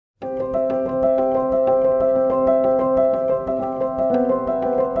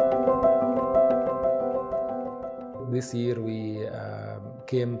this year we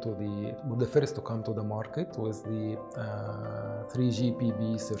were the first to come to the market with the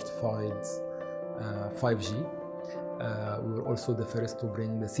 3GPP certified 5G. We were also the first to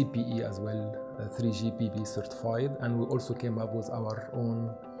bring the CPE as well, 3GPP certified, and we also came up with our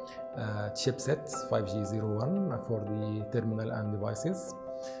own chipset 5G01 for the terminal and devices.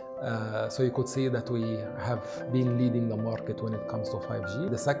 So you could say that we have been leading the market when it comes to 5G.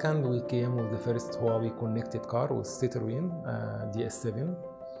 The second, we came with the first Huawei connected car with Citroën DS7.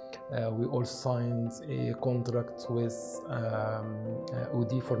 We also signed a contract with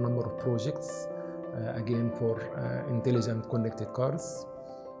Audi for a number of projects, again for intelligent connected cars.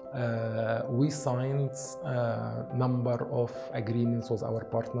 We signed a number of agreements with our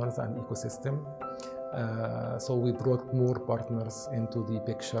partners and ecosystem. So we brought more partners into the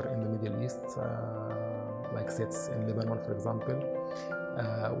picture in the Middle East, like SETS in Lebanon, for example.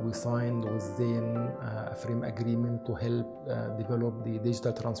 We signed with Zain a frame agreement to help develop the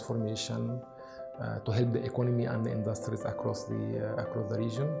digital transformation, to help the economy and the industries across the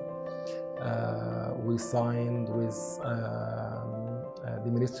region. We signed with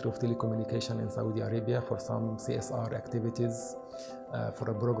the Ministry of Telecommunication in Saudi Arabia for some CSR activities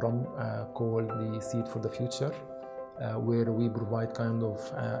for a program called the Seed for the Future, where we provide kind of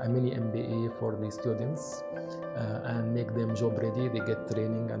a mini MBA for the students and make them job ready. They get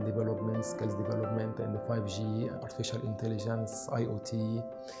training and development, skills development in the 5G, artificial intelligence, IoT,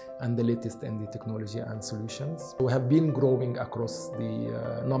 and the latest in the technology and solutions. We have been growing across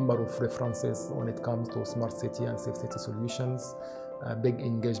the number of references when it comes to smart city and safe city solutions. Big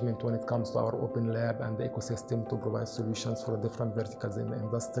engagement when it comes to our open lab and the ecosystem to provide solutions for different verticals in the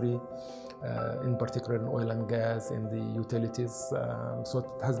industry, in particular in oil and gas, in the utilities. So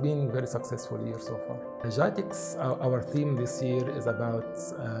it has been very successful year so far. GITEX, our theme this year is about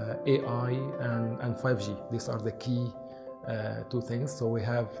AI and 5G. These are the key two things. So we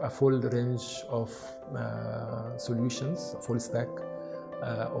have a full range of solutions, full stack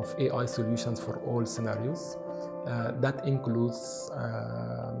of AI solutions for all scenarios. That includes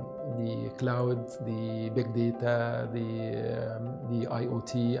the cloud, the big data, the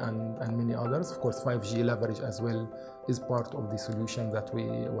IoT, and many others. Of course, 5G leverage as well is part of the solution that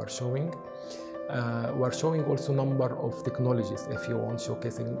we were showing. We're showing also a number of technologies, if you want,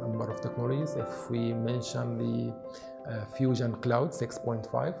 showcasing a number of technologies. If we mention the Fusion Cloud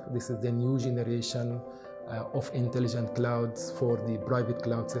 6.5, this is the new generation of intelligent clouds for the private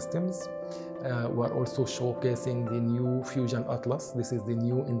cloud systems. We're also showcasing the new Fusion Atlas. This is the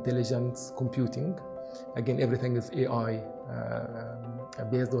new intelligent computing. Again, everything is AI,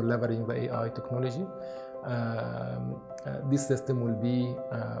 based on leveraging the AI technology. This system will be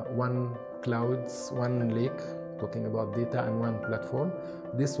one cloud, one lake, talking about data, and one platform.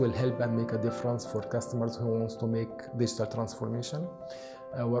 This will help and make a difference for customers who wants to make digital transformation.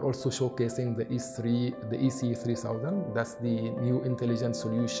 We're also showcasing the EC3000. That's the new intelligent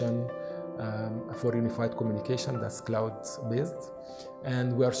solution for unified communication that's cloud-based.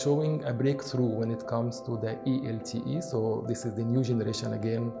 And we are showing a breakthrough when it comes to the ELTE. So this is the new generation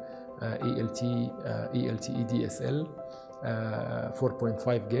again, ELTE DSL,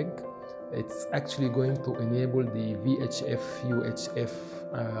 4.5 gig. It's actually going to enable the VHF, UHF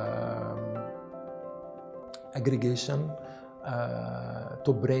aggregation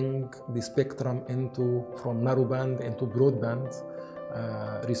to bring the spectrum from narrowband into broadband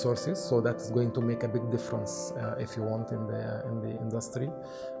resources. So that is going to make a big difference, if you want, in the industry.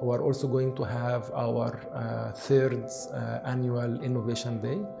 We are also going to have our third annual Innovation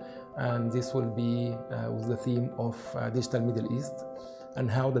Day, and this will be with the theme of Digital Middle East and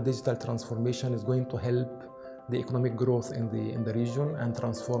how the digital transformation is going to help the economic growth in the region and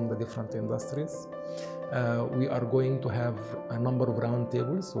transform the different industries. We are going to have a number of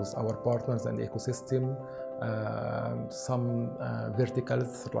roundtables with our partners and the ecosystem, some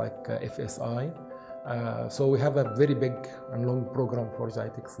verticals like FSI. So we have a very big and long program for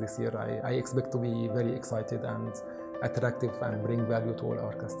GITEX this year. I expect to be very excited and attractive and bring value to all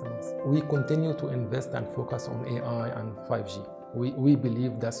our customers. We continue to invest and focus on AI and 5G. We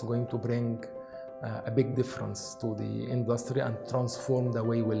believe that's going to bring a big difference to the industry and transform the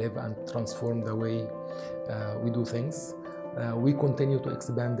way we live and transform the way we do things. We continue to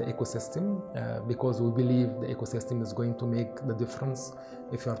expand the ecosystem because we believe the ecosystem is going to make the difference.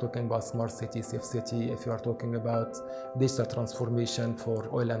 If you are talking about smart city, safe city, if you are talking about digital transformation for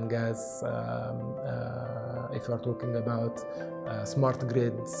oil and gas, if you are talking about smart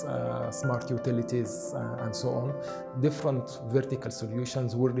grids, smart utilities, and so on. Different vertical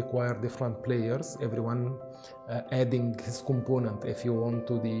solutions will require different players, everyone adding his component, if you want,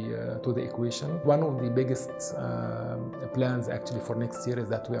 to the equation. One of the biggest plans actually for next year is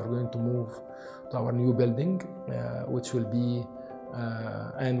that we are going to move to our new building, which will be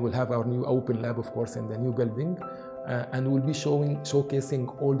and we'll have our new open lab, of course, in the new building. And we'll be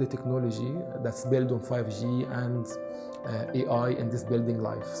showcasing all the technology that's built on 5G and AI in this building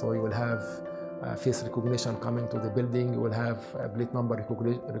live. So you will have face recognition coming to the building, you will have plate number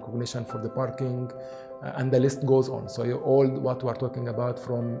recognition for the parking, and the list goes on. So all what we're talking about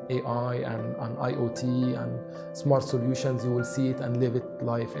from AI and IoT and smart solutions, you will see it and live it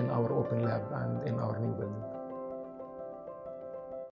live in our open lab and in our new building.